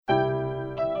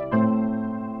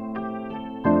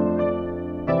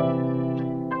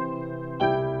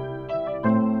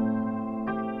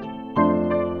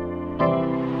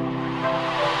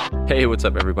Hey, what's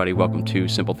up, everybody? Welcome to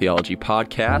Simple Theology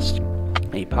Podcast,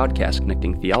 a podcast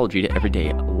connecting theology to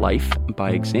everyday life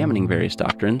by examining various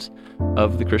doctrines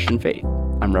of the Christian faith.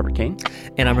 I'm Robert Kane.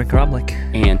 And I'm Rick Gromlich.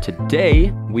 And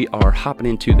today we are hopping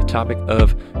into the topic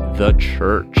of the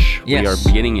church. Yes. We are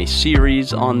beginning a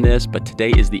series on this, but today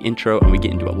is the intro and we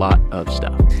get into a lot of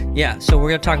stuff. Yeah, so we're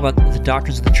going to talk about the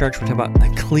doctrines of the church. We're talking about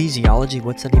ecclesiology.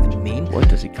 What's that even mean? What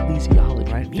does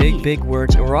ecclesiology mean? Big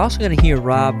words. And we're also going to hear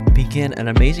Rob begin an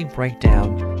amazing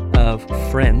breakdown of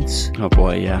Friends Oh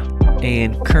boy, yeah.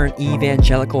 and current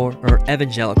evangelical or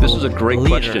evangelical This was a great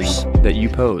leaders. question that you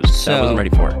posed that I wasn't ready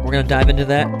for. We're going to dive into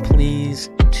that. Please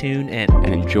tune in.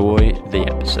 And enjoy the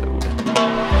episode.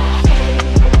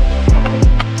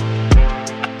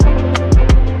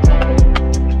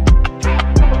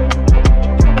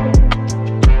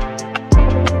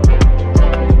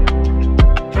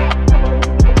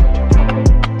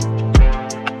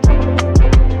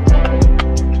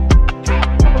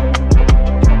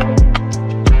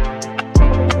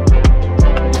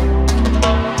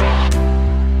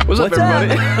 What's up,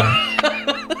 everybody?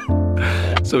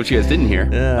 So what you guys didn't hear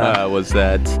was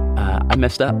that I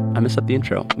messed up. I messed up the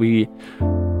intro.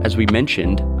 As we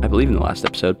mentioned, I believe in the last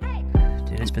episode.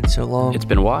 Dude, it's been so long. It's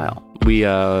been a while. We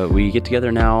get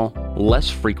together now less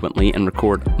frequently and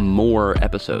record more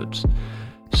episodes.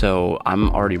 So I'm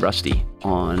already rusty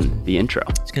on the intro.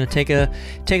 It's going to take a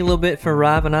little bit for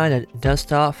Rob and I to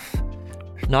dust off,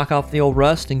 knock off the old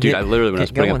rust and Dude, get I literally, when I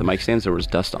was putting up going. the mic stands, there was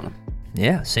dust on them.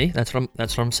 Yeah, see, that's what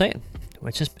I'm saying.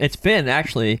 It's been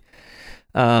actually,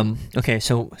 okay.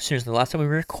 So seriously, the last time we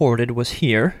recorded was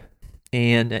here,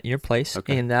 and at your place,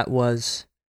 Okay. and that was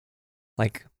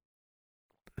like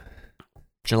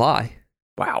July.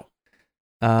 Wow.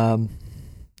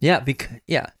 Yeah, I think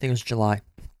it was July.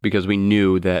 Because we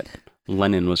knew that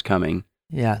Lennon was coming,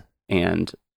 Yeah, and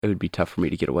it would be tough for me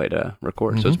to get away to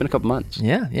record. So it's been a couple months.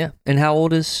 yeah. And how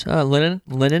old is Lennon?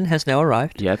 Lennon has now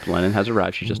arrived. Yep, Lennon has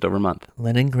arrived. She's just over a month.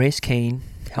 Lennon Grace Kane,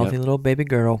 healthy little baby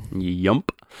girl.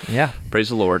 Yump. Yeah. Praise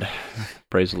the Lord.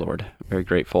 Praise the Lord. Very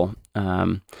grateful.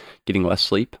 Getting less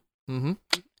sleep. Mm-hmm.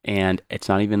 And it's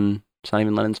not even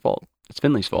Lennon's fault. It's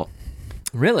Finley's fault.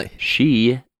 Really?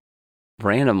 She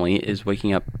randomly is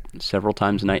waking up several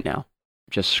times a night now,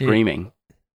 just screaming.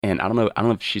 And I don't know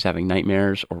if she's having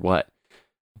nightmares or what,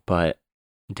 but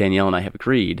Danielle and I have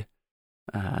agreed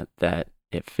that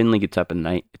if Finley gets up at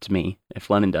night, it's me. If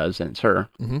Lennon does, then it's her.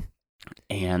 Mm-hmm.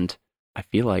 And I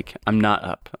feel like I'm not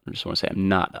up. I just want to say I'm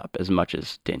not up as much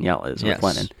as Danielle is with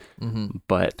Lennon. Mm-hmm.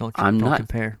 But Don't I'm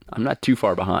compare. not too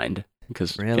far behind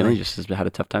because Really? Finley just has had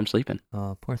a tough time sleeping.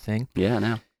 Oh, poor thing. Yeah,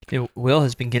 now. Will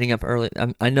has been getting up early.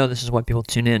 I know this is why people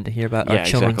tune in to hear about our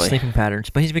children's exactly. sleeping patterns,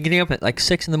 but he's been getting up at like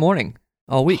 6 a.m.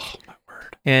 all week. Oh, my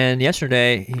word. And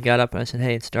yesterday he got up and I said,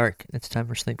 "Hey, it's dark. It's time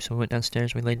for sleep." So we went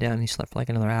downstairs. We laid down and he slept for like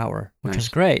another hour, which was Nice.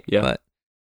 great. Yeah. But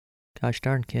gosh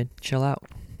darn, kid, chill out.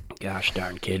 Gosh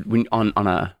darn, kid. On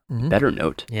a Mhm. better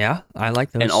note, Yeah, I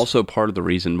like those. and also part of the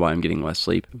reason why I'm getting less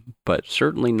sleep, but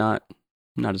certainly not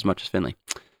as much as Finley.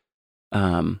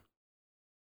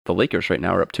 The Lakers right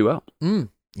now are up 2-0.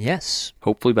 Yes.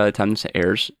 Hopefully by the time this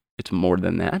airs, it's more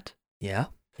than that. Yeah.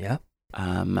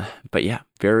 But yeah,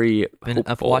 very Been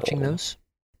hopeful. up watching those.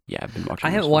 Yeah, I've been watching.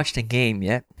 I haven't those. watched a game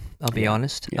yet. I'll be Yeah,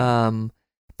 honest. yeah.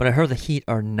 But I heard the Heat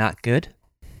are not good.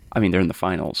 I mean, they're in the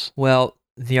finals. Well,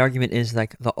 the argument is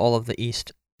like all of the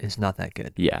East is not that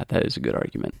good. Yeah, that is a good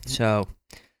argument. So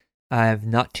I have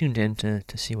not tuned in to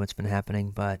see what's been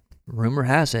happening, but rumor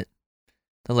has it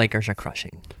the Lakers are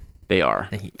crushing They are.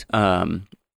 the Heat.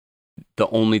 The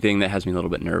only thing that has me a little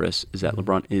bit nervous is that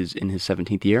LeBron is in his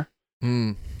 17th year,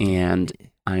 and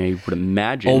I would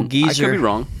imagine, Old I geezer. could be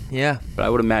wrong, Yeah, but I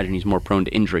would imagine he's more prone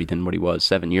to injury than what he was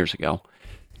 7 years ago.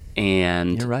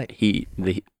 And you're right.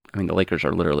 the Lakers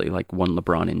are literally like one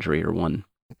LeBron injury or one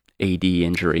AD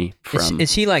injury from.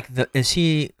 Is he like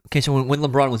okay, so when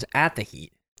LeBron was at the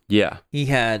Heat, Yeah, he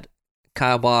had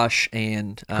Kyle Bosch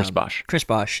and Chris Bosh. Chris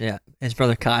Bosch, yeah, his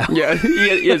brother Kyle. Yeah,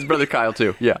 he has his brother Kyle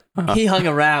too. Yeah. Uh-huh. He hung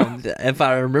around, if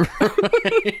I remember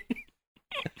right.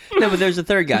 No, but there's a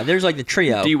third guy. There's like the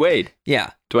trio. D Wade,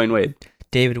 Yeah, Dwayne Wade.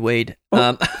 David Wade.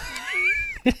 I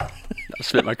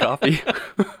spit my coffee.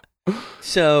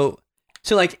 So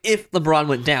like if LeBron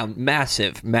went down,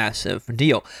 massive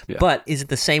deal. Yeah. But is it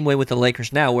the same way with the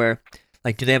Lakers now where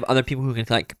like do they have other people who can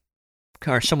like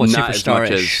are somewhat Not as much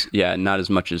superstarish? not as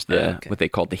much as the Yeah, okay. what they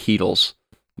called the Heatles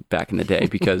back in the day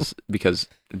because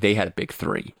they had a big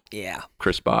three: Yeah.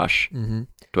 Chris Bosh, Mm-hmm.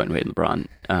 Dwayne Wade, and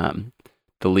LeBron.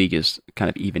 The league is kind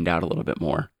of evened out a little bit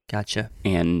more, Gotcha.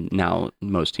 and now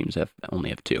most teams only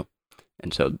have two,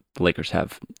 and so the Lakers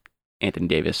have Anthony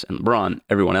Davis and LeBron.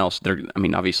 Everyone else,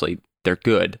 obviously they're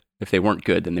good, If they weren't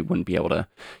good, then they wouldn't be able to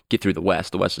get through the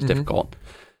West. The West is difficult.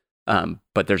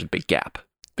 But there's a big gap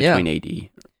between AD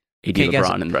Okay, LeBron, guys,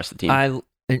 and the rest of the team. I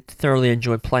thoroughly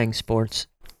enjoy playing sports.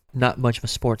 Not much of a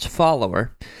sports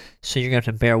follower, so you're going to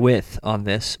have to bear with on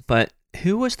this. But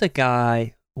who was the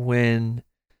guy when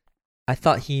I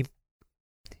thought he...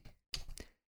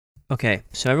 Okay,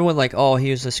 so everyone like, oh,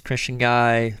 he was this Christian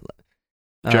guy.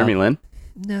 Jeremy Lin?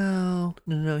 No.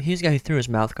 He was the guy who threw his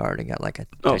mouth guard and got like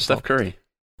a... Steph Curry.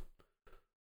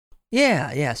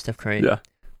 Yeah, Steph Curry. Yeah.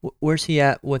 Where's he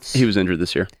at? He was injured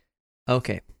this year.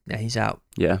 Okay, yeah, he's out.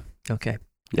 Yeah. Okay.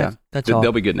 Yeah. That's all.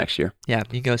 They'll be good next year. Yeah,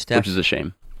 you go, Steph. Which is a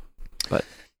shame. But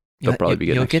they'll probably be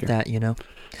good next year. You'll get that, you know.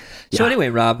 So anyway,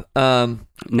 Rob.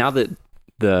 Now that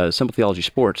the Simple Theology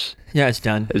Sports it's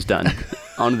done. is done,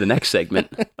 on to the next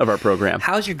segment of our program.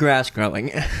 How's your grass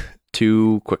growing?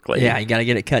 Too quickly. Yeah, you got to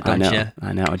get it cut, don't you?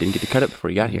 I know. I didn't get to cut it before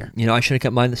you got here. You know, I should have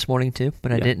cut mine this morning too,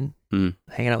 but I didn't. Mm.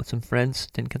 Hanging out with some friends,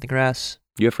 didn't cut the grass.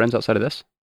 You have friends outside of this?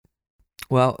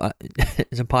 Well,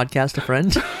 is a podcast a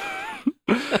friend?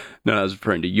 No, I was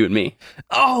referring to you and me.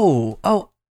 Oh,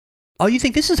 you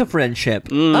think this is a friendship?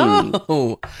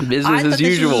 Oh, business as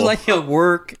usual. This was like a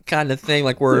work kind of thing,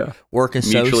 like we're work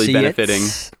associates. Mutually benefiting.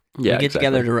 Yeah, we get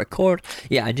together to record.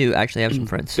 Yeah, I do actually have some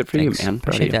friends. Good for you, man.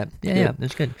 Appreciate that. Yeah,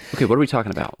 that's good. Okay, what are we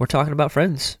talking about? We're talking about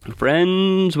friends.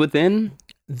 Friends within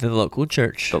the local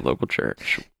church. The local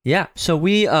church. Yeah. So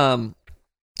we want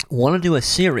to do a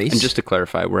series. And just to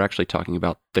clarify, we're actually talking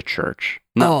about the church,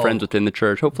 not friends within the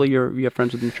church. Hopefully, you have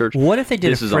friends within the church. What if they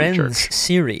did a friends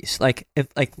series? Like, if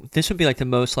this would be like the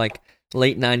most like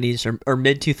late '90s or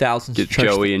mid 2000s. Get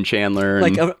Joey and Chandler,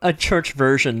 like a church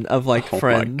version of like Friends.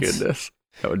 Oh my goodness,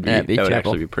 that would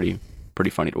actually be pretty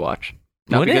funny to watch.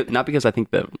 Not because I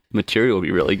think the material would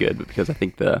be really good, but because I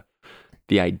think the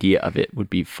idea of it would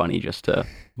be funny just to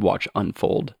watch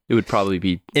unfold. It would probably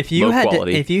be low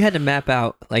quality. If you had to map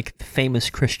out like famous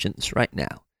Christians right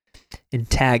now and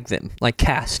tag them, like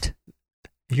cast.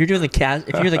 If you're doing the cast,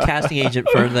 if you're the casting agent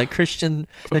for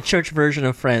the church version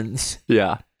of Friends.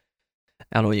 Yeah. I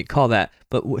don't know what you call that,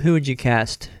 but who would you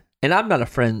cast? And I'm not a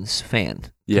Friends fan.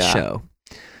 The show.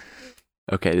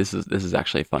 Okay, this is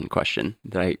actually a fun question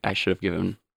that I should have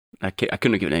given. I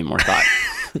couldn't have given any more thought.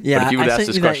 Yeah, but if you would ask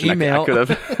this question, I could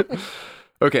have.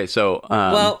 Okay,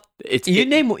 so you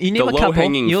name a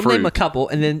couple. You'll name a couple,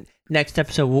 and then next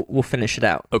episode we'll finish it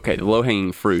out. Okay, the low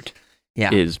hanging fruit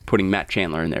is putting Matt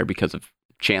Chandler in there because of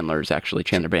Chandler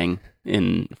Bing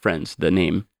in Friends. The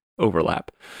name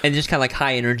overlap, and just kind of like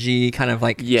high energy, kind of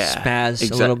like spaz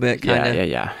a little bit.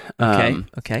 Yeah.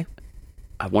 Okay.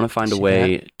 I want to find a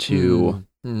way to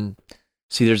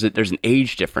see. There's an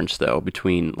age difference though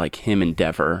between like him and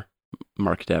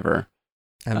Mark Dever.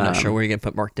 I'm not sure where you're going to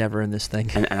put Mark Dever in this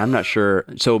thing. And I'm not sure.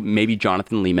 So maybe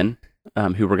Jonathan Lehman,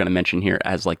 who we're going to mention here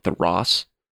as like the Ross,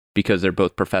 because they're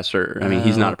both professor. I mean,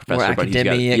 he's not a professor, but he's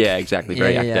got... Yeah, exactly.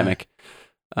 Very academic.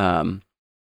 But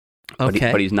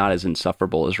he's not as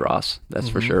insufferable as Ross. That's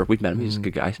for sure. We've met him. He's a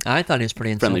good guy. I thought he was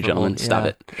pretty insufferable. Friendly gentleman. Stop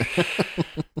it.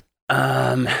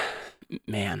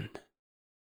 Man.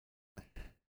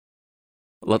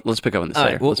 Let's pick up on this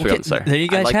later. Right, let's pick up on this later. There you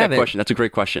guys I like have that question. That's a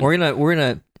great question. We're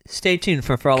gonna stay tuned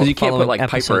for all the following episodes. Because you can't put like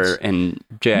Piper and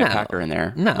J.I. Packer in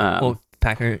there. No.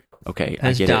 Packer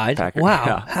has died. Packer. Wow.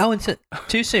 Yeah. How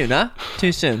too soon, huh?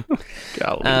 Too soon.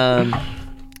 Golly.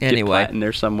 Anyway. In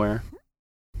there somewhere.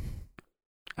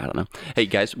 I don't know. Hey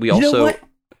guys, we also. You know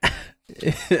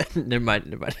what? Never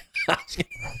mind.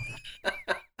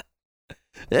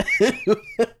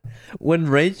 When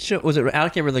Rachel was it? I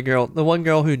can't remember the one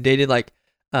girl who dated like,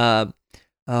 Ross.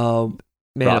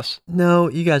 No,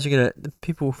 you guys are the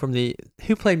people from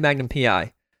who played Magnum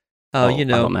PI. I don't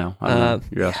know.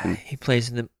 You're asking. He plays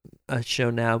in the show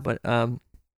now, but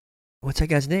what's that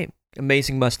guy's name?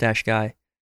 Amazing mustache guy.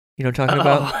 You know what I'm talking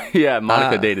about? Yeah,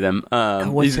 Monica dated him.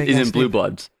 He's in Blue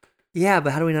Bloods. Yeah,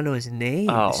 but how do we not know his name?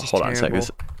 Oh, hold on a second.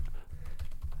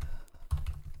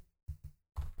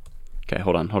 Okay,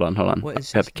 hold on. What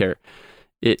is I have to care.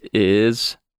 It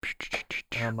is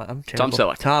I'm Tom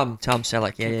Selleck. Tom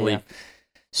Selleck. Yeah.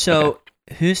 So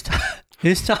who's Tom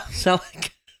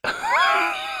Selleck?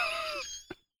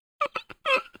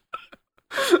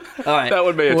 All right, that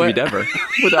would make it to be Dever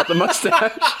without the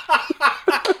mustache.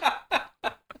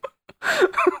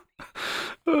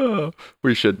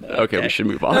 We should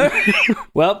move on.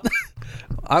 Well,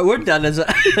 we're done as a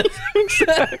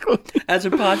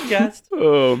podcast.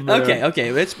 Oh man.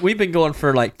 Okay. We've been going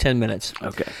for like 10 minutes.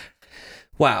 Okay.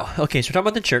 Wow. Okay, so we're talking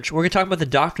about the church. We're going to talk about the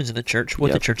doctrines of the church,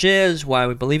 what the church is, why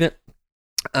we believe it.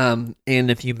 And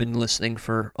if you've been listening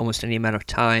for almost any amount of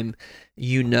time,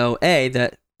 you know,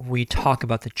 that we talk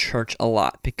about the church a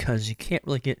lot because you can't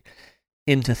really get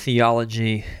into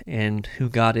theology and who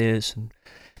God is and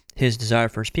his desire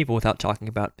for his people without talking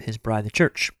about his bride, the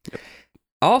church. Yep.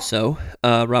 Also,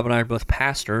 Rob and I are both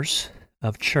pastors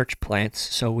of church plants,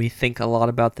 so we think a lot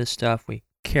about this stuff. We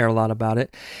care a lot about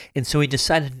it. And so we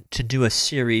decided to do a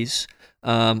series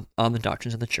on the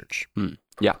doctrines of the church.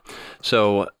 Yeah.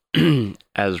 So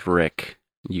as Rick,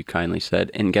 you kindly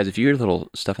said, and guys, if you hear little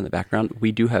stuff in the background,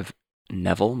 we do have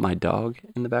Neville, my dog,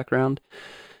 in the background.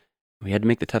 We had to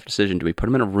make the tough decision. Do we put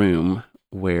him in a room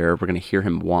where we're going to hear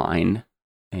him whine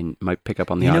and might pick up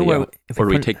on the audio, or do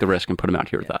we take the risk and put him out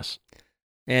here with us?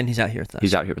 And he's out here with us.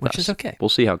 He's out here with us. Which is okay. We'll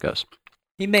see how it goes.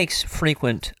 He makes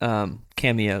frequent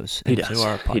cameos into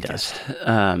our podcast. He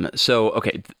does. So,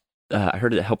 okay, I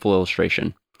heard a helpful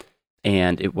illustration,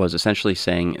 and it was essentially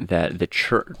saying that the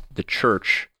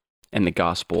church and the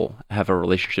gospel have a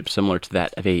relationship similar to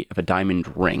that of a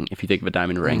diamond ring. If you think of a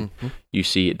diamond ring, you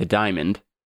see the diamond,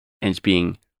 and it's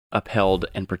being upheld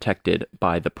and protected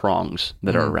by the prongs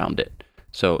that are around it.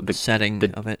 So the setting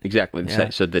of it. Exactly. Yeah.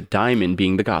 So the diamond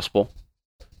being the gospel.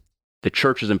 The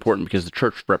church is important because the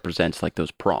church represents like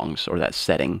those prongs or that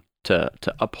setting to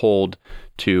uphold,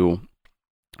 to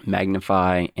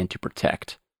magnify, and to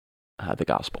protect the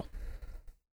gospel.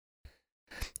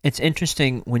 It's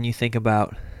interesting when you think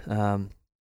about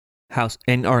how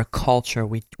in our culture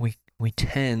we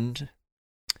tend,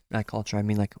 not culture, I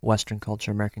mean like Western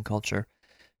culture, American culture,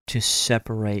 to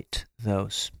separate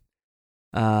those.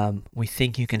 We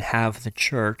think you can have the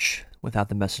church without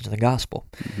the message of the gospel,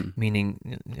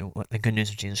 meaning the good news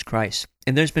of Jesus Christ.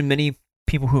 And there's been many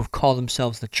people who have called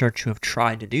themselves the church who have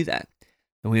tried to do that.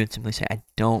 And we would simply say, I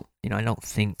don't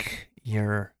think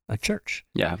you're a church.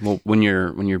 Yeah. Well, when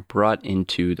you're brought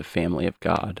into the family of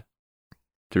God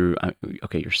through,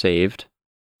 you're saved,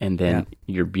 and then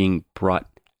you're being brought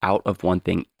out of one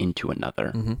thing into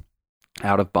another,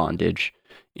 out of bondage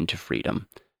into freedom,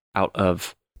 out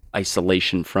of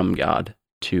isolation from God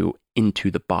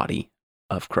into the body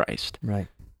of Christ. Right.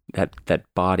 That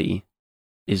body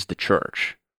is the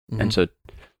church. And so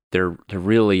they're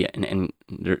really, and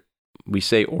we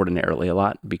say ordinarily a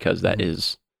lot because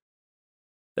that's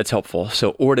helpful.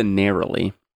 So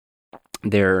ordinarily,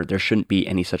 there shouldn't be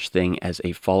any such thing as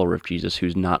a follower of Jesus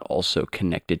who's not also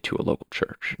connected to a local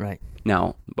church. Right.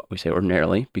 Now, we say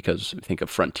ordinarily because we think of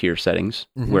frontier settings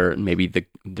where maybe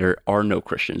there are no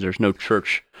Christians, there's no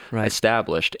church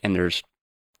established, and there's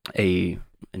an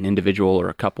individual or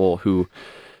a couple who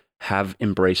have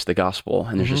embraced the gospel,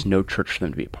 and there's just no church for them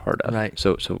to be a part of. Right.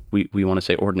 So we want to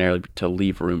say ordinarily to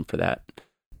leave room for that.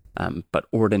 But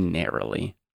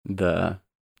ordinarily,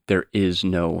 there is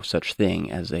no such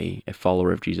thing as a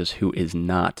follower of Jesus who is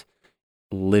not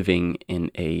living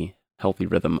in a healthy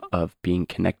rhythm of being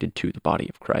connected to the body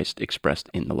of Christ expressed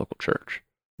in the local church.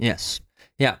 Yes.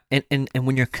 Yeah. And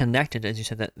when you're connected, as you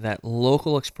said, that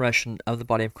local expression of the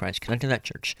body of Christ, connected to that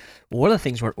church, one of the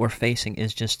things we're facing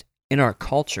is just in our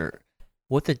culture,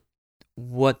 what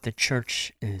the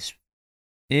church is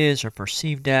or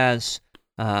perceived as,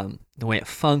 the way it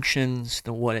functions,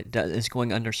 what it does is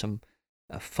going under some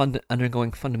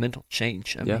undergoing fundamental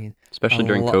change. I mean, especially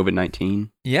during COVID-19.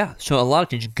 Yeah, so a lot of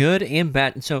change, good and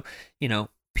bad. And so,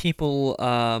 people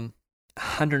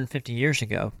 150 years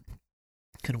ago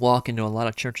could walk into a lot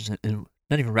of churches and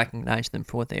not even recognize them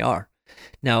for what they are.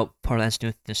 Now, part of that has to do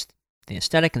with just the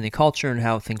aesthetic and the culture and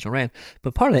how things are ran,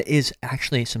 but part of it is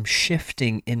actually some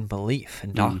shifting in belief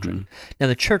and doctrine. Now,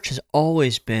 the church has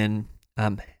always been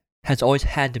has always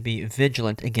had to be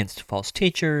vigilant against false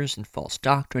teachers and false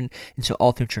doctrine. And so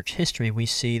all through church history, we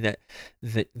see that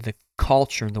the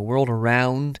culture, the world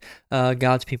around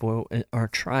God's people are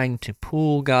trying to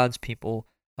pull God's people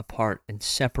apart and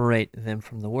separate them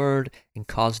from the word and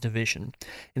cause division.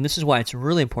 And this is why it's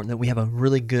really important that we have a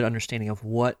really good understanding of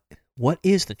what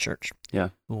is the church. Yeah.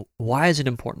 Why is it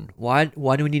important? Why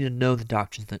do we need to know the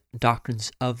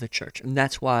doctrines of the church? And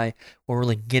that's why we're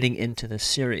really getting into this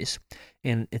series.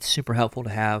 And it's super helpful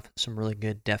to have some really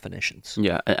good definitions.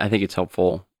 Yeah, I think it's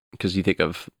helpful because you think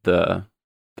of the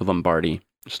Lombardi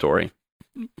story.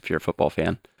 If you're a football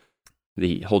fan,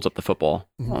 he holds up the football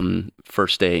on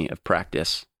first day of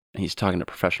practice, and he's talking to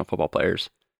professional football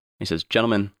players. He says,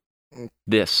 "Gentlemen,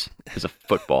 this is a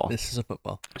football." This is a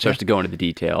football. Starts to go into the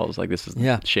details, like this is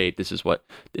the shape, this is what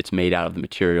it's made out of, the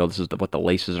material, this is what the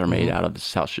laces are made out of, this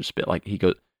is how it should spit. Like he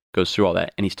goes through all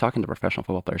that, and he's talking to professional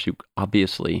football players who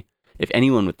obviously, if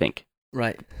anyone would think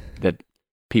that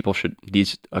people should,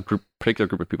 particular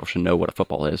group of people should know what a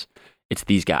football is, it's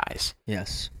these guys.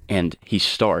 Yes. And he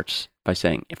starts by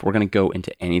saying, if we're going to go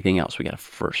into anything else, we got to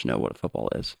first know what a football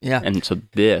is. Yeah. And so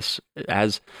this,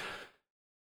 as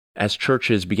as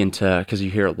churches begin to, because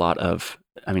you hear a lot of,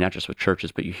 I mean, not just with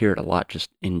churches, but you hear it a lot just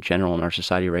in general in our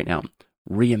society right now,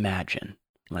 reimagine.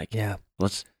 Like, Yeah.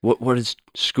 what is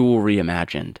school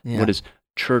reimagined? Yeah. What is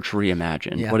church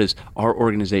reimagined? Yeah. What is our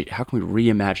organization? How can we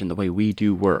reimagine the way we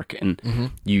do work? And Mm-hmm.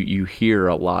 you hear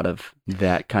a lot of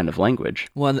that kind of language.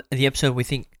 Well, the episode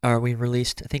we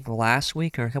released, I think last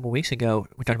week or a couple weeks ago,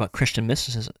 we talked about Christian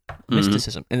mysticism,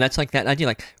 and that's like that idea,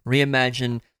 like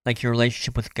reimagine like your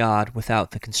relationship with God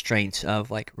without the constraints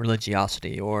of like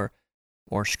religiosity or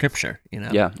scripture.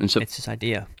 Yeah, and so it's this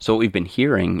idea. So what we've been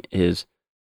hearing is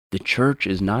the church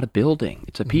is not a building;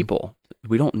 it's a people.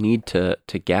 We don't need to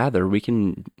gather. We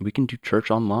can do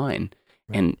church online,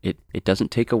 Right. and it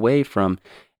doesn't take away from,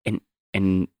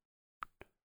 and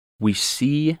we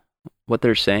see what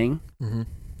they're saying, Mm-hmm.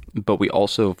 but we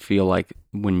also feel like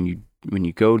when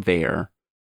you go there,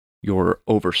 you're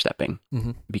overstepping,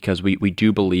 Mm-hmm. because we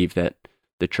do believe that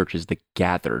the church is the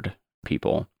gathered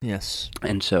people, Yes.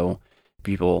 and so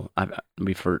people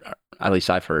we've heard, at least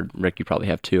I've heard, Rick, you probably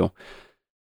have too.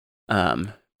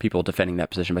 People defending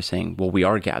that position by saying, well, we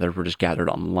are gathered, we're just gathered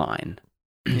online.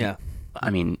 Yeah.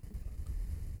 I mean,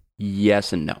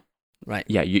 yes and no. Right.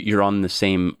 Yeah, you're on the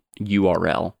same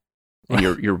URL, and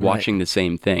you're Right. watching the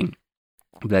same thing.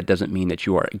 That doesn't mean that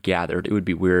you are gathered. It would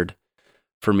be weird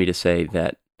for me to say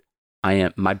that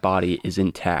my body is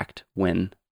intact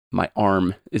when my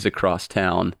arm is across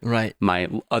town, Right. my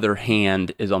other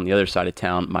hand is on the other side of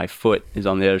town, my foot is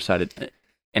on the other side of,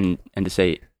 and to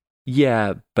say,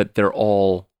 yeah, but they're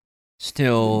all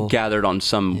Still. gathered on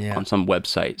some Yeah.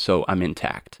 website, so I'm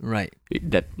intact. Right.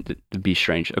 That would be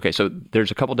strange. Okay, so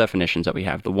there's a couple definitions that we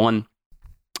have. The one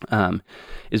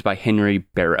is by Henry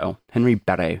Barrow. Henry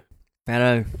Barrow.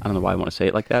 Better I don't know why I want to say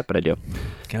it like that, but I do.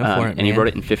 go for it, And he man. wrote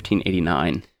it in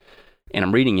 1589. And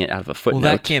I'm reading it out of a footnote.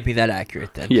 Well, that can't be that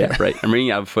accurate then. Yeah, right. I'm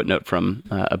reading out of a footnote from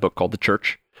a book called The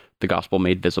Church, The Gospel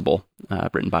Made Visible,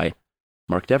 written by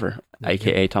Mark Dever,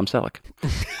 a.k.a. Tom Selleck.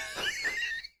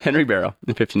 Henry Barrow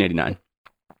in 1589.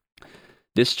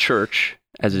 This church,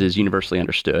 as it is universally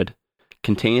understood,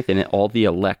 containeth in it all the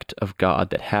elect of God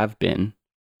that have been,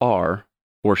 are,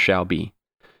 or shall be.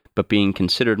 But being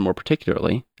considered more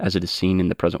particularly, as it is seen in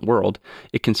the present world,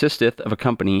 it consisteth of a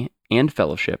company and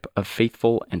fellowship of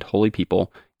faithful and holy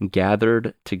people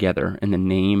gathered together in the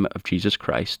name of Jesus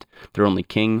Christ, their only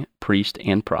King, priest,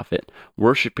 and prophet,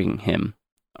 worshiping him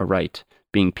aright,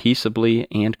 being peaceably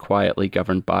and quietly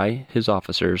governed by his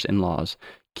officers and laws,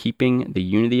 keeping the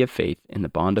unity of faith in the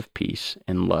bond of peace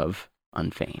and love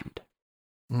unfeigned.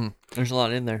 There's a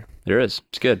lot in there. There is.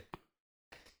 It's good.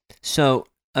 So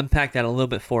unpack that a little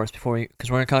bit for us because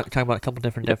we're going to talk about a couple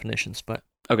different definitions. But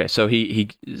Okay, so he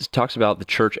talks about the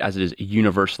church as it is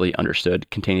universally understood,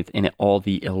 containeth in it all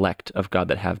the elect of God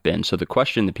that have been. So the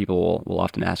question that people will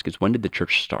often ask is, when did the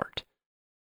church start?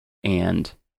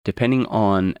 And depending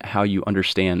on how you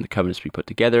understand the covenants we put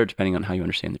together, depending on how you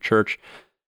understand the church,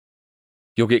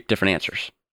 you'll get different answers.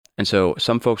 And so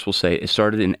some folks will say it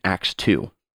started in Acts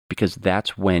 2, because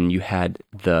that's when you had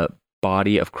the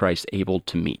body of Christ able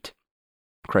to meet.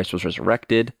 Christ was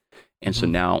resurrected, and so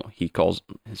now he calls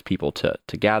his people to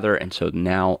gather, and so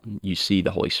now you see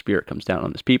the Holy Spirit comes down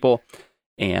on his people,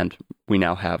 and we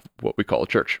now have what we call a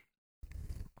church.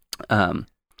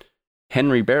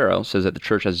 Henry Barrow says that the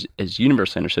church, as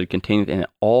universally understood, containeth in it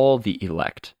all the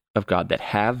elect of God that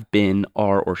have been,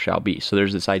 are, or shall be. So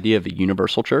there's this idea of a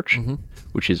universal church,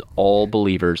 which is all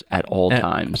believers at all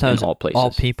times in all places.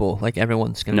 All people, like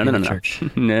everyone's going to be in the church.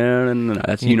 No.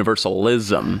 That's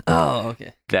universalism. Oh,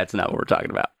 okay. That's not what we're talking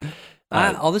about.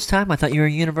 All this time, I thought you were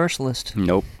a universalist.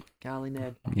 Nope. Golly,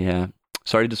 Ned. Yeah.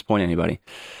 Sorry to disappoint anybody.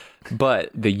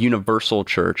 But the universal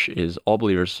church is all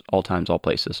believers, all times, all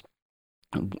places.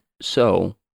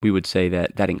 So we would say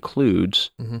that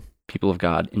includes people of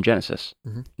God in Genesis,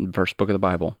 the first book of the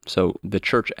Bible. So the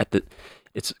church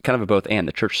it's kind of a both and.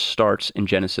 The church starts in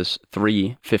Genesis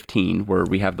 3:15, where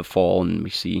we have the fall and we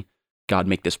see God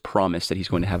make this promise that he's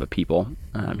going to have a people.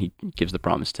 He gives the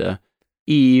promise to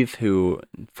Eve, who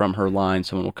from her line,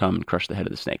 someone will come and crush the head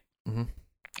of the snake.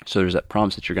 So there's that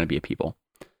promise that you're going to be a people.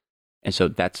 And so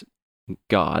that's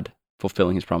God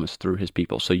fulfilling his promise through his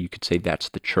people. So you could say that's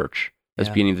the church. That's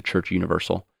the beginning of the church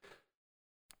universal.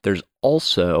 There's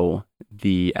also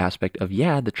the aspect of,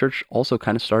 the church also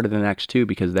kind of started in Acts 2,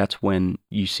 because that's when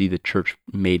you see the church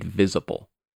made visible.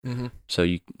 So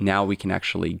now we can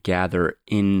actually gather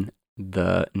in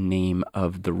the name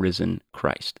of the risen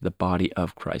Christ, the body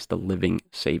of Christ, the living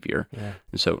Savior.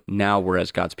 And so now,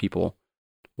 whereas God's people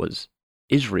was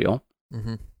Israel,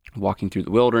 walking through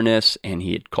the wilderness, and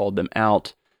he had called them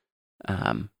out,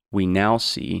 we now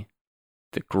see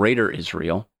the greater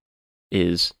Israel,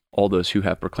 is all those who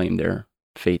have proclaimed their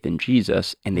faith in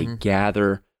Jesus, and they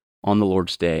gather on the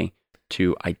Lord's Day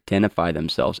to identify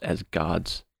themselves as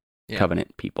God's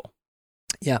covenant people.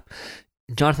 Yeah.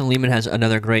 Jonathan Leeman has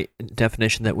another great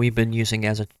definition that we've been using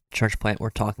as a church plant. We're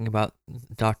talking about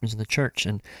doctrines of the church.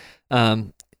 And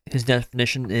his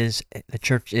definition is the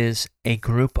church is a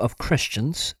group of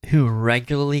Christians who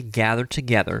regularly gather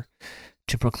together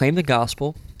to proclaim the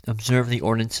gospel, observe the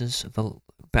ordinances of the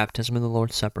baptism and the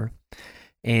Lord's Supper,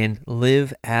 and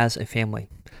live as a family.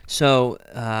 So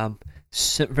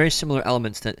very similar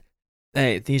elements that,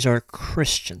 hey, these are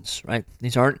Christians, right?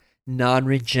 These aren't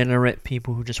non-regenerate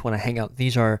people who just want to hang out.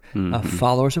 These are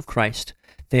followers of Christ.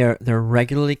 They're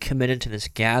regularly committed to this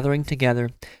gathering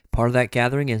together. Part of that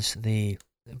gathering is the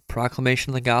proclamation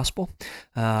of the gospel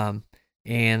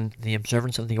and the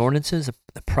observance of the ordinances,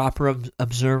 the proper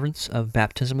observance of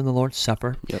baptism and the Lord's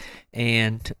Supper,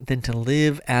 and then to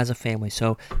live as a family.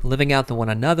 So living out the one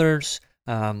another's,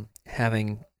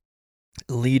 having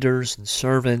leaders and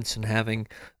servants, and having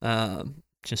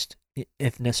just,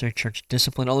 if necessary, church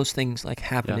discipline, all those things like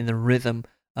happen in the rhythm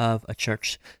of a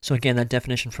church. So again, that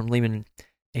definition from Leeman,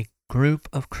 a group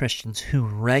of Christians who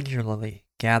regularly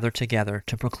gather together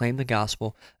to proclaim the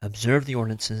gospel, observe the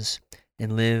ordinances,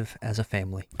 and live as a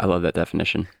family. I love that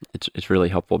definition. It's really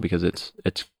helpful because it's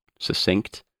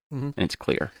succinct and it's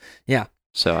clear. Yeah.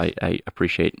 So I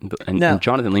appreciate and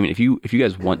Jonathan Leeman, if you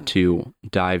guys want to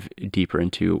dive deeper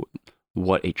into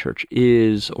what a church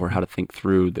is or how to think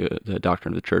through the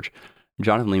doctrine of the church,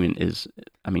 Jonathan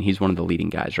Leeman he's one of the leading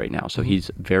guys right now. So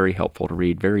he's very helpful to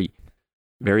read, very,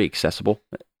 very accessible.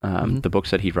 The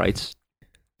books that he writes.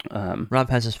 Rob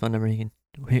has his phone number. You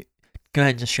can go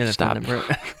ahead and just share that phone number.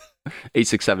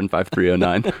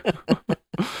 867-5309.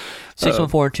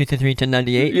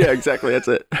 614-233-1098. Yeah, exactly. That's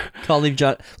it. Call, leave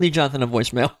Jonathan a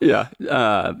voicemail. Yeah.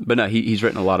 But no, he's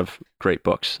written a lot of great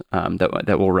books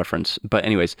that we'll reference. But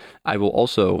anyways, I will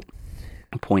also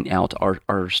point out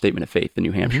our statement of faith, the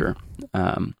New Hampshire,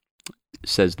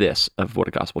 says this of what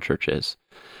a gospel church is.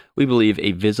 We believe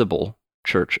a visible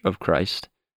church of Christ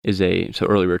so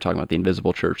earlier we were talking about the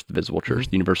invisible church, the visible church,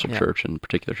 the universal church, and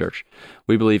particular church.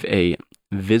 We believe a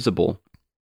visible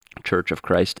church of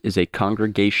Christ is a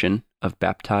congregation of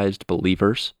baptized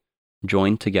believers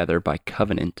joined together by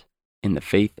covenant in the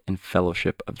faith and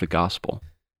fellowship of the gospel.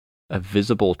 A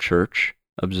visible church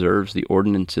observes the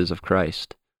ordinances of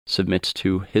Christ, submits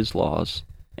to his laws,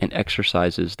 and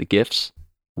exercises the gifts,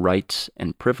 rights,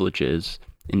 and privileges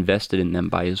invested in them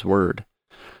by his word.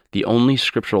 The only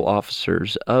scriptural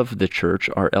officers of the church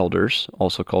are elders,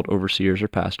 also called overseers or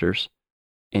pastors,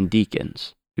 and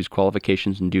deacons, whose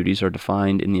qualifications and duties are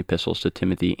defined in the epistles to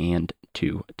Timothy and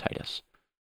to Titus.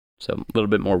 So a little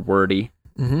bit more wordy,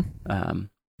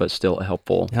 but still a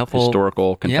helpful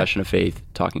historical confession of faith,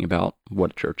 talking about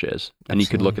what a church is. And you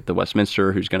could look at the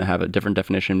Westminster, who's going to have a different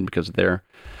definition because of their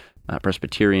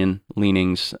Presbyterian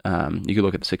leanings. You could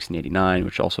look at the 1689,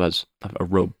 which also has a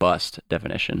robust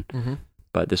definition.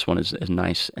 But this one is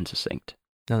nice and succinct.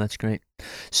 No, that's great.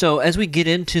 So as we get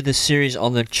into the series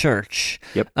on the church,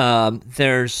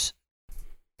 there's,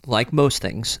 like most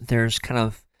things, there's kind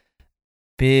of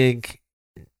big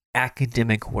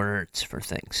academic words for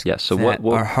things. Yeah, so what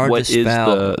is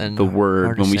the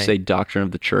word when we say doctrine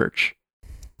of the church?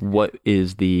 What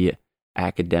is the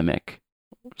academic,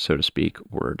 so to speak,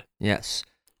 word? Yes.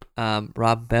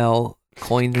 Rob Bell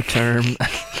coined the term...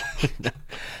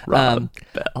 Rob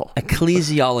Bell.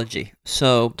 Ecclesiology.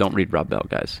 So don't read Rob Bell,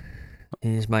 guys.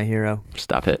 He's my hero.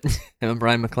 Stop it. I'm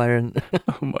Brian McLaren.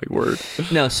 Oh my word.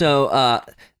 No, so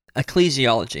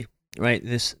ecclesiology, right?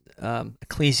 This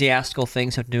ecclesiastical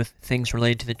things have to do with things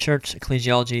related to the church.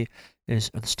 Ecclesiology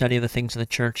is the study of the things of the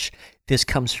church. This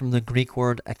comes from the Greek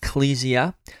word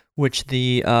ecclesia, which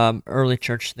the early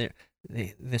church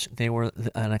they were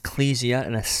an ecclesia,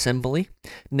 an assembly.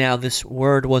 Now, this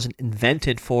word wasn't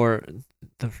invented for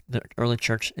the early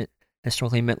church. It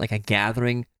historically meant like a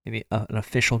gathering, maybe an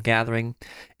official gathering.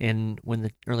 And when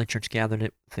the early church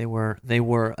gathered, they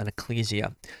were an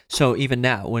ecclesia. So even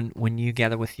now, when you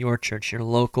gather with your church, your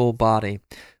local body,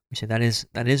 we say that is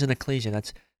an ecclesia.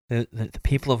 That's the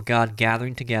people of God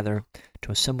gathering together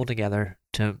to assemble together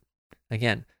to,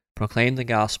 again, proclaim the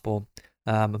gospel,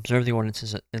 observe the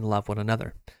ordinances, and love one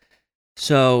another.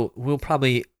 So we'll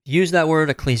probably use that word,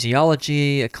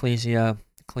 ecclesiology,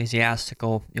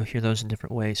 ecclesiastical. You'll hear those in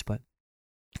different ways, but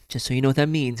just so you know what that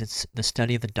means, it's the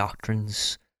study of the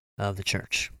doctrines of the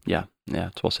church. Yeah,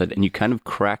 it's well said. And you kind of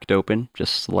cracked open,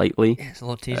 just slightly, it's a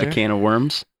little teaser, a can of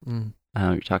worms.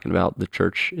 You're talking about the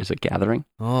church is a gathering.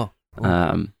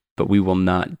 But we will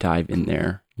not dive in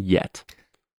there yet.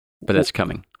 But that's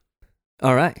coming.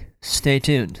 All right. Stay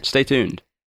tuned. Stay tuned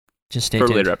Just stay for a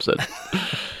tuned. later episode.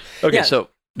 Okay, Yeah. so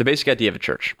the basic idea of a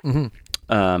church.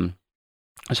 Mm-hmm.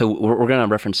 So we're going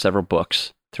to reference several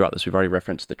books throughout this. We've already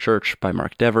referenced The Church by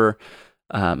Mark Dever.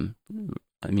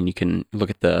 I mean, you can look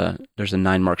at there's a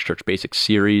 9 Mark's Church Basics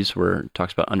series where it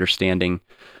talks about understanding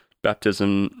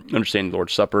baptism, understanding the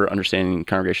Lord's Supper, understanding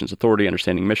congregation's authority,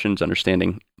 understanding missions,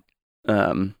 understanding,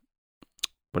 what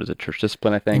is it, church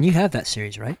discipline, I think. And you have that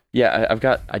series, right? Yeah,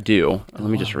 I do. Let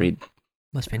me just read.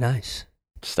 Must be nice.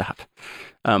 Stop.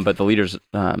 But the leaders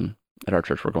at our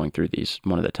church were going through these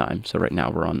one at a time. So right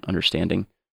now we're on understanding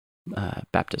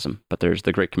baptism. But there's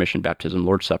the Great Commission, baptism,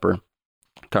 Lord's Supper,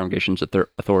 congregation's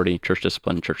authority, church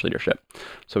discipline, and church leadership.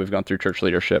 So we've gone through church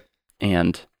leadership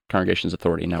and congregation's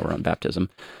authority. Now we're on baptism,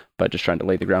 but just trying to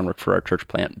lay the groundwork for our church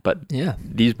plant. But Yeah.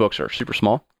 these books are super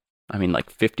small. I mean, like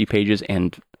 50 pages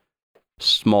and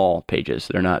small pages.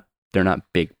 They're not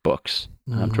big books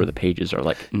to where the pages are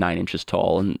like 9 inches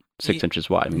tall and 6 inches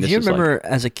wide. I mean, Do this you is remember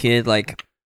as a kid, like,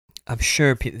 I'm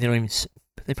sure they don't even,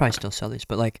 they probably still sell these,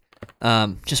 but like,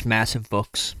 just massive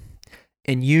books.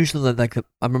 And usually, like, I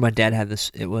remember my dad had this,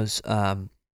 it was an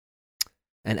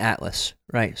atlas,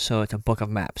 right? So it's a book of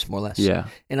maps, more or less. Yeah.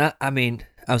 And I mean,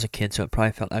 I was a kid, so it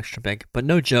probably felt extra big. But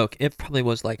no joke, it probably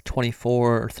was like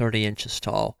 24 or 30 inches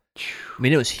tall. I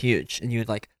mean, it was huge. And you would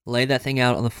like lay that thing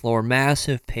out on the floor,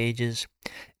 massive pages.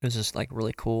 It was just like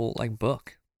really cool, like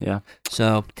book. Yeah.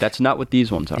 So That's not what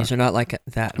these ones are. these are not like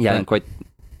that. Yeah, but- and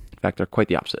in fact, they're quite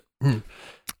the opposite. Just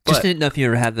But- didn't know if you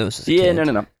ever had those as a Yeah, kid.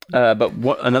 no. But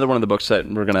another one of the books that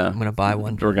I'm gonna buy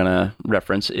one. we're gonna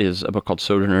reference is a book called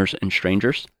Sojourners and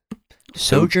Strangers.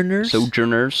 Sojourners?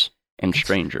 Sojourners and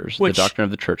Strangers: The Which Doctrine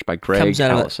of the Church by Greg comes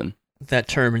out of Allison. That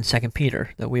term in 2 Peter,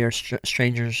 that we are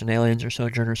strangers and aliens, or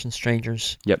sojourners and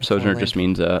strangers. Yep, sojourner just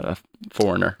means a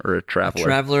foreigner or a traveler.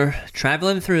 Traveler,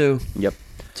 traveling through. Yep.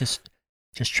 Just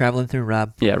traveling through,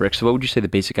 Rob. Yeah, Rick. So, what would you say the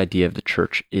basic idea of the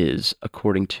church is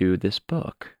according to this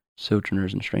book,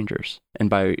 Sojourners and Strangers? And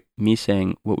by me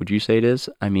saying, what would you say it is?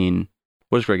 I mean,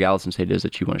 what does Greg Allison say it is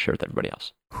that you want to share with everybody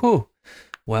else? Whew.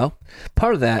 Well,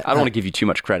 part of that. I don't want to give you too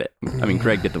much credit. I mean,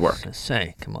 Greg did the work.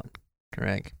 Say, come on,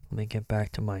 Greg. Let me get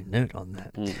back to my note on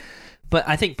that. But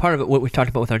I think part of it, what we talked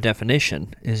about with our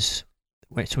definition, is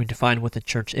so we defined what the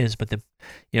church is, but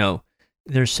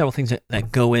there's several things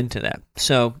that go into that.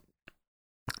 So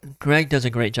Greg does a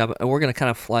great job, and we're going to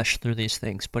kind of flesh through these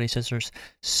things. But he says there's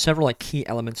several like key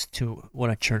elements to what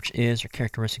a church is, or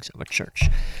characteristics of a church.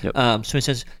 Yep. So he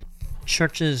says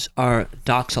churches are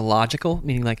doxological,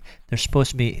 meaning like they're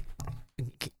supposed to be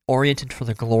oriented for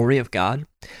the glory of God.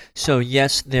 So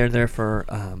yes, they're there for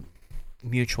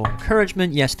mutual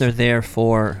encouragement. Yes, they're there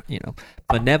for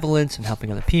benevolence and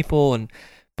helping other people,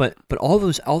 but all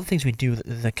the things we do,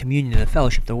 the communion, the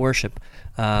fellowship, the worship,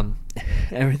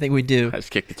 everything we do. I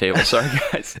just kicked the table. Sorry,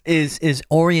 guys. is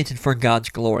oriented for God's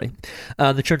glory.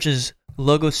 The church is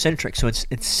logocentric, so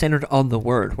it's centered on the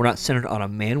Word. We're not centered on a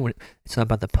man. It's not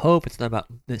about the Pope. It's not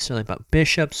necessarily about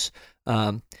bishops.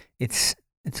 It's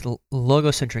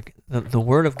logocentric. The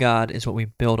Word of God is what we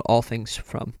build all things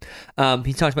from.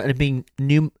 He talks about it being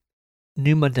pneumodynamic.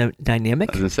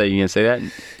 I was going to say, you going to say that?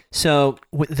 So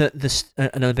with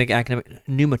another big academic,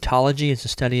 pneumatology is the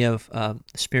study of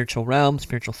spiritual realm,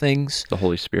 spiritual things. The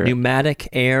Holy Spirit. Pneumatic,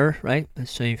 air, right?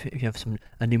 So if you have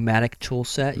a pneumatic tool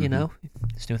set, it's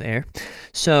to do with air.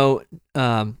 So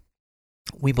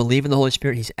we believe in the Holy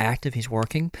Spirit. He's active. He's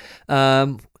working.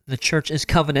 The church is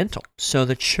covenantal. So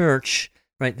the church,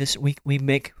 right? We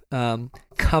make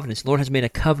covenants. The Lord has made a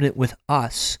covenant with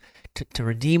us to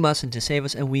redeem us and to save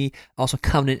us, and we also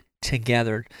covenant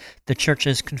together. The church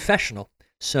is confessional.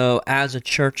 So as a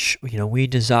church, we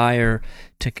desire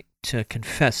to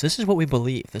confess. This is what we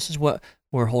believe. This is what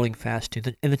we're holding fast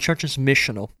to. And the church is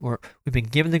missional. We've been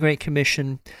given the Great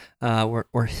Commission.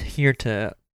 We're here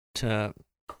to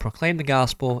proclaim the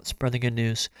gospel, spread the good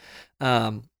news.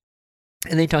 And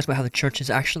then he talks about how the church is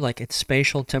actually like it's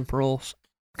spatial, temporal,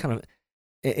 kind of.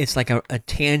 It's like a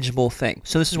tangible thing.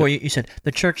 So this is where you said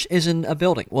the church isn't a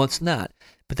building. Well, it's not,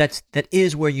 but that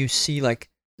is where you see like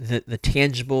the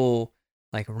tangible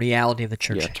like reality of the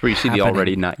church. Yeah, it's where you see happening. the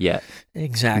already not yet.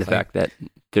 Exactly. The fact that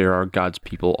there are God's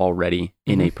people already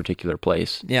in a particular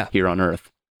place here on earth,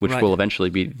 which will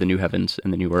eventually be the new heavens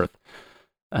and the new earth.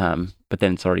 But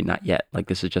then it's already not yet. Like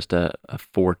this is just a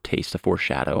foretaste, a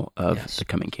foreshadow of the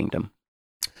coming kingdom.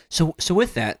 So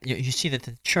with that, you see that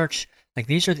the church, like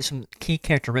these are some key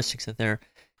characteristics that they're,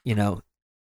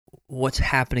 what's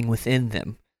happening within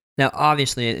them. Now,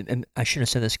 obviously, and I should have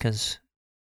said this because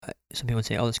some people would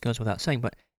say, "Oh, this goes without saying,"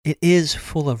 but it is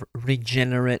full of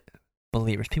regenerate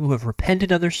believers, people who have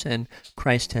repented of their sin.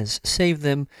 Christ has saved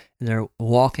them, and they're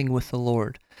walking with the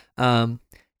Lord. And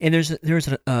there's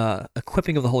an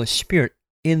equipping of the Holy Spirit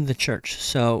in the church.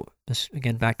 So this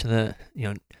again back to the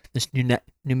this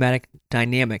pneumatic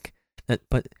dynamic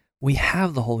but we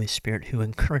have the Holy Spirit who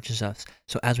encourages us.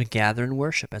 So as we gather in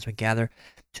worship, as we gather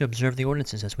to observe the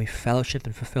ordinances, as we fellowship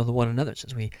and fulfill the one another's,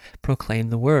 as we proclaim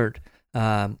the word,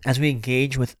 as we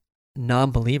engage with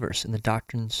non-believers in the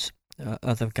doctrines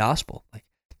of the gospel, like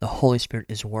the Holy Spirit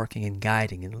is working and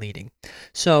guiding and leading.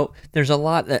 So there's a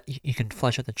lot that you can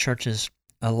flesh out the church's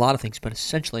a lot of things, but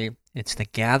essentially it's the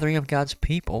gathering of God's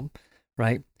people,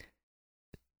 right?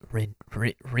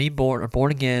 Reborn or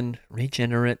born again,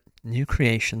 regenerate, new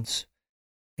creations,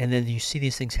 and then you see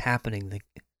these things happening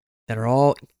that are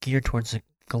all geared towards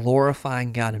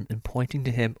glorifying God and pointing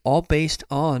to Him, all based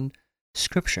on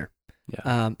Scripture,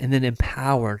 and then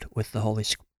empowered with the Holy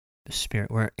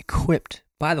Spirit. We're equipped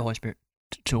by the Holy Spirit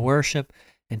to worship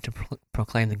and to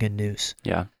proclaim the good news.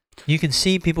 Yeah, you can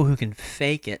see people who can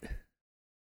fake it,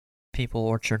 people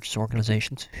or churches,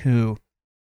 organizations who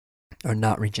are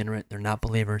not regenerate, they're not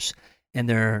believers, and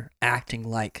they're acting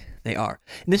like they are.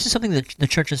 And this is something that the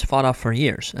church has fought off for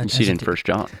years. You see it in 1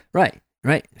 John. Right.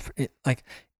 Like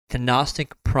the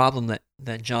Gnostic problem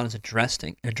that John is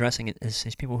addressing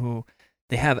is people who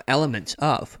they have elements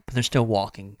of, but they're still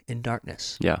walking in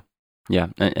darkness. Yeah.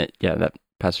 That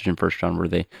passage in 1 John where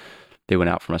they went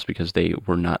out from us because they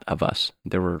were not of us.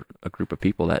 There were a group of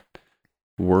people that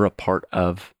were a part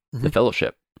of the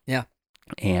fellowship. Yeah.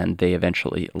 And they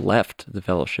eventually left the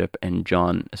fellowship, and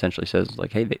John essentially says,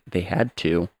 like, hey, they had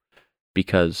to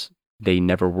because they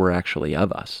never were actually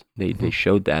of us. They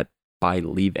showed that by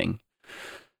leaving.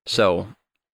 So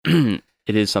it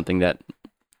is something that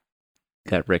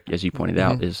Rick, as you pointed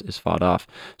out, is fought off.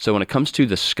 So when it comes to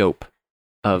the scope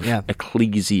of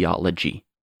ecclesiology,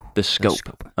 the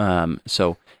scope.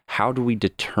 So how do we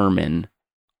determine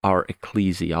our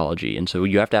ecclesiology? And so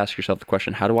you have to ask yourself the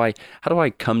question, how do I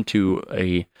come to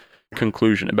a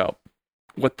conclusion about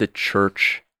what the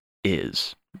church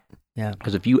is? Yeah.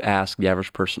 Because if you ask the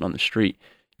average person on the street,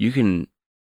 you can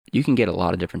get a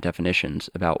lot of different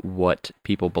definitions about what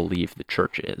people believe the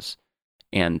church is.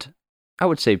 And I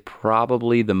would say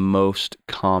probably the most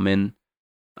common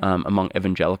among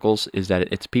evangelicals is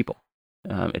that it's people.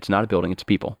 It's not a building, it's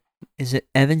people. Is it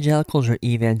evangelicals or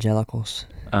evangelicals?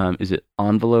 Is it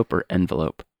envelope or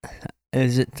envelope?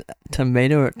 Is it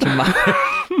tomato or tomato?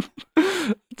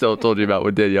 Told you about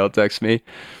what Danielle texted me.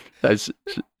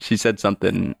 She said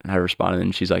something, and I responded,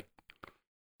 and she's like,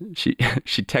 she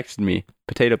texted me,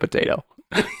 potato. But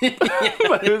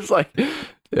it was like,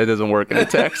 it doesn't work in a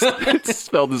text. It's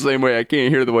spelled the same way. I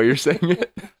can't hear the way you're saying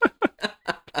it.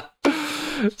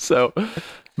 So,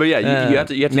 but yeah, you have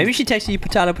to. Maybe she texted you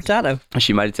potato.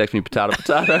 She might have texted me potato.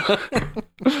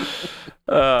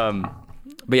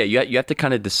 But yeah, you have to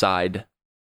kind of decide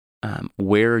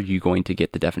where are you going to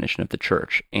get the definition of the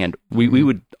church, and we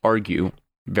would argue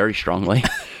very strongly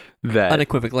that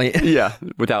unequivocally,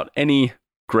 without any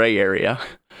gray area,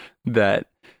 that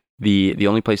the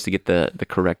only place to get the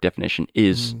correct definition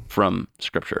is from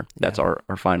Scripture. That's our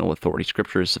final authority.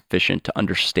 Scripture is sufficient to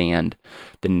understand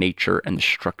the nature and the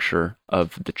structure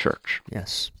of the church.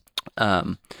 Yes.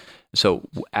 So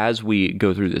as we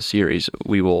go through this series,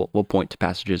 we'll point to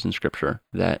passages in Scripture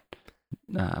that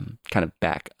kind of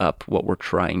back up what we're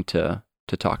trying to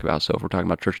talk about. So if we're talking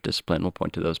about church discipline, we'll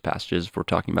point to those passages. If we're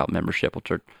talking about membership,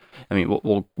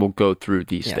 we'll go through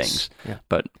these things. Yeah.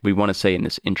 But we want to say in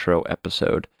this intro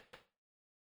episode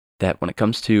that when it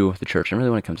comes to the church, and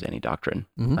really when it comes to any doctrine,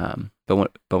 but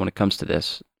when it comes to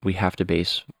this, we have to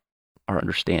base our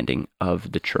understanding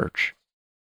of the church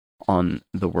on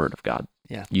the Word of God.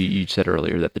 Yeah. You said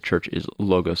earlier that the church is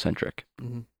logocentric.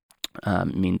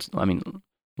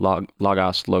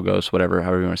 Logos, logos, whatever,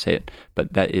 however you want to say it.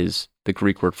 But that is the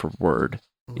Greek word for word.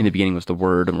 In the beginning was the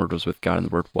Word, and the Word was with God, and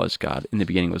the Word was God. In the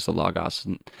beginning was the logos.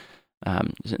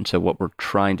 And so what we're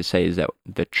trying to say is that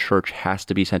the church has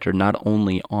to be centered not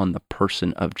only on the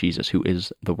person of Jesus, who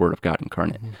is the Word of God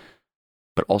incarnate,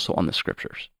 but also on the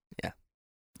Scriptures.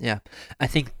 Yeah. I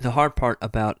think the hard part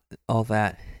about all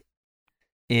that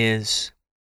is,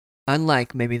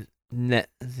 unlike maybe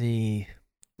the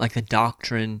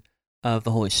doctrine of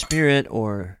the Holy Spirit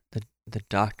or the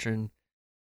doctrine.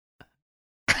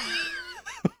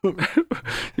 You want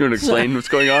to explain what's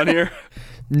going on here?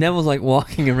 Neville's like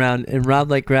walking around, and Rob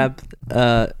like grabbed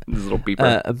this little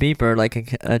beeper, a beeper, like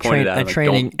a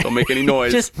training. Don't make any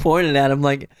noise. Just pointed at him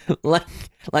like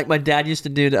my dad used to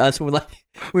do to us. We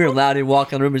were allowed to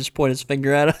walk in the room and just point his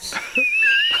finger at us.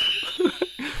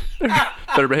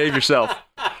 Better behave yourself.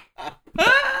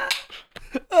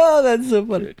 Oh, that's so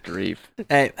funny. Good grief.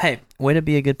 Hey, way to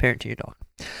be a good parent to your dog.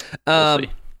 We'll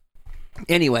see.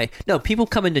 Anyway, no, people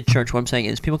come into church. What I'm saying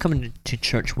is people come into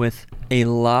church with a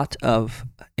lot of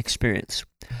experience.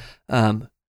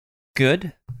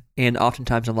 Good and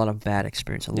oftentimes a lot of bad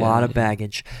experience, a lot of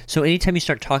baggage. So anytime you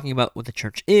start talking about what the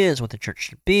church is, what the church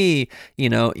should be,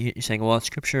 you're saying, well,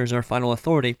 Scripture is our final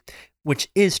authority, which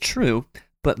is true,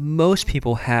 but most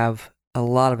people have a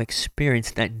lot of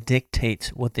experience that dictates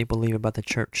what they believe about the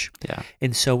church. Yeah.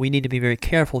 And so we need to be very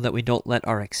careful that we don't let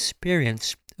our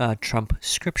experience trump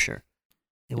Scripture.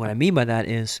 And what I mean by that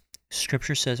is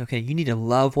Scripture says, okay, you need to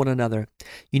love one another.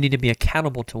 You need to be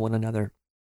accountable to one another.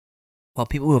 While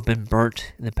people who have been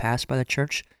burnt in the past by the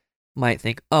church might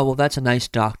think, oh, well, that's a nice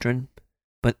doctrine,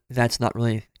 but that's not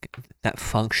really that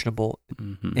functionable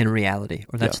in reality,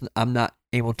 or I'm not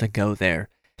able to go there.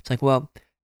 It's like, well,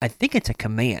 I think it's a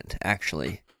command,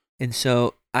 actually. And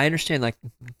so I understand, like,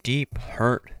 deep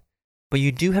hurt, but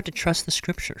you do have to trust the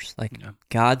Scriptures. Like,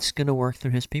 God's going to work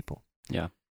through his people. Yeah.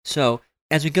 So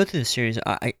as we go through the series,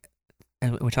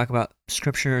 and we talk about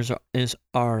Scripture is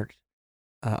our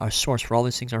source for all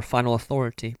these things, our final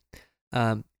authority.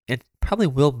 It probably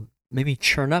will maybe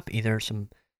churn up either some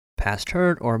past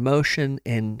hurt or emotion,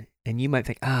 and you might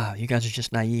think, you guys are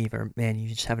just naive, or man, you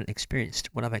just haven't experienced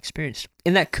what I've experienced.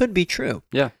 And that could be true.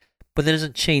 Yeah. But that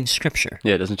doesn't change Scripture.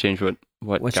 Yeah, it doesn't change what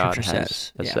God Scripture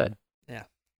has said. Yeah.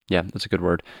 Yeah, that's a good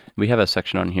word. We have a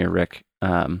section on here, Rick.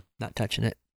 Not touching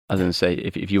it. I was going to say,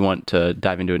 if you want to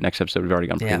dive into it next episode, we've already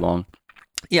gone pretty long.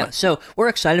 Yeah, so we're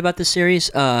excited about this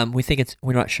series. We're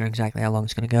not sure exactly how long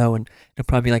it's going to go, and it'll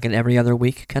probably be like an every other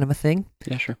week kind of a thing.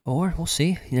 Yeah, sure. Or we'll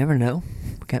see. You never know.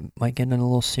 Might get in a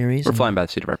little series. We're flying by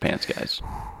the seat of our pants, guys.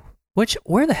 What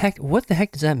the heck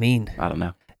does that mean? I don't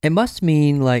know. It must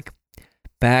mean like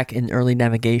back in early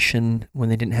navigation when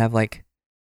they didn't have like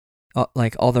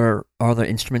all their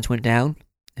instruments went down,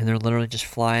 and they're literally just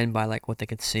flying by like what they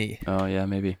could see. Oh yeah,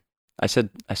 maybe. I said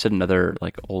another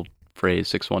like old phrase,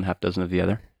 6 1, half dozen of the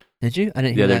other. Did you? I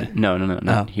didn't hear that. No,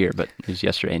 not here, but it was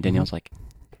yesterday, and Danielle's like,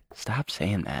 stop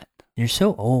saying that. You're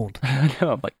so old. I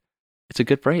know. I'm like, it's a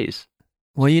good phrase.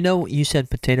 Well, you said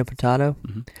potato.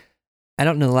 Mm-hmm. I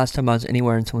don't know the last time I was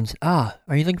anywhere and someone said, are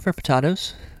you looking for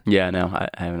potatoes? Yeah, no, I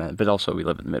haven't. But also, we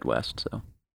live in the Midwest, so.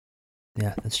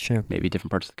 Yeah, that's true. Maybe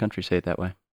different parts of the country say it that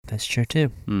way. That's true,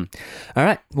 too. All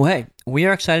right. Well, hey, we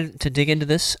are excited to dig into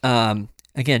this.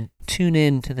 Again, tune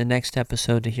in to the next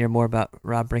episode to hear more about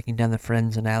Rob breaking down the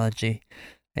Friends analogy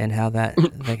and how that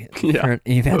current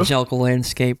evangelical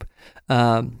landscape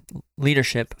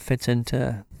leadership fits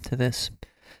into this.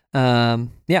 So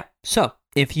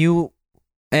if you,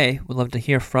 would love to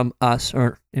hear from us,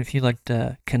 or if you'd like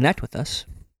to connect with us,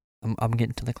 I'm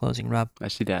getting to the closing, Rob. I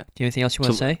see that. Do you have anything else you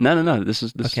want to say? No. This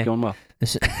is going well.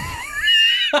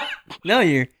 No,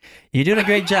 you're doing a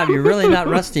great job. You're really not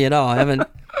rusty at all. I haven't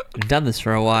done this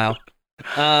for a while.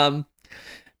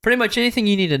 Pretty much anything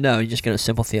you need to know, you just go to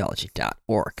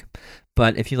simpletheology.org.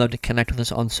 But if you'd love to connect with us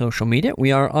on social media,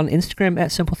 we are on Instagram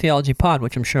at simpletheologypod,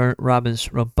 which I'm sure Rob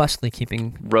is robustly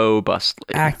keeping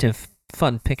active,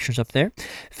 fun pictures up there.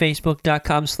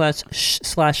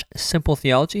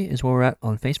 Facebook.com/simpletheology is where we're at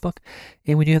on Facebook.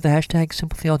 And we do have the hashtag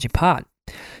simpletheologypod.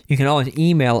 You can always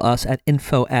email us at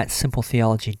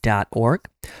info@simpletheology.org,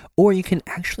 or you can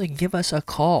actually give us a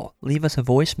call, leave us a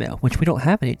voicemail, which we don't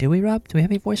have any, do we, Rob? Do we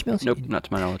have any voicemails? Nope, not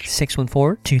to my knowledge.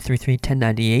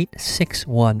 614-233-1098,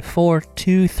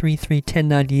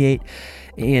 614-233-1098,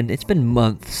 and it's been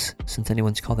months since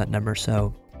anyone's called that number,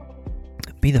 so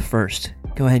be the first.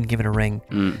 Go ahead and give it a ring.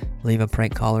 Leave a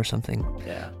prank call or something.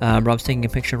 Yeah. Rob's taking a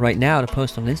picture right now to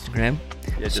post on Instagram.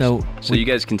 Yeah, so you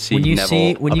guys can see when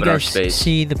you guys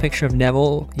see the picture of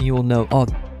Neville, you will know, oh,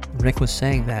 Rick was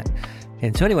saying that.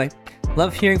 And so anyway,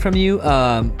 love hearing from you.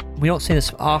 We don't say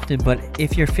this often, but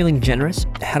if you're feeling generous,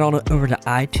 head on over to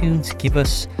iTunes, give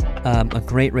us a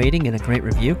great rating and a great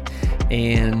review.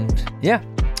 And yeah,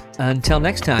 until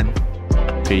next time.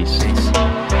 Peace.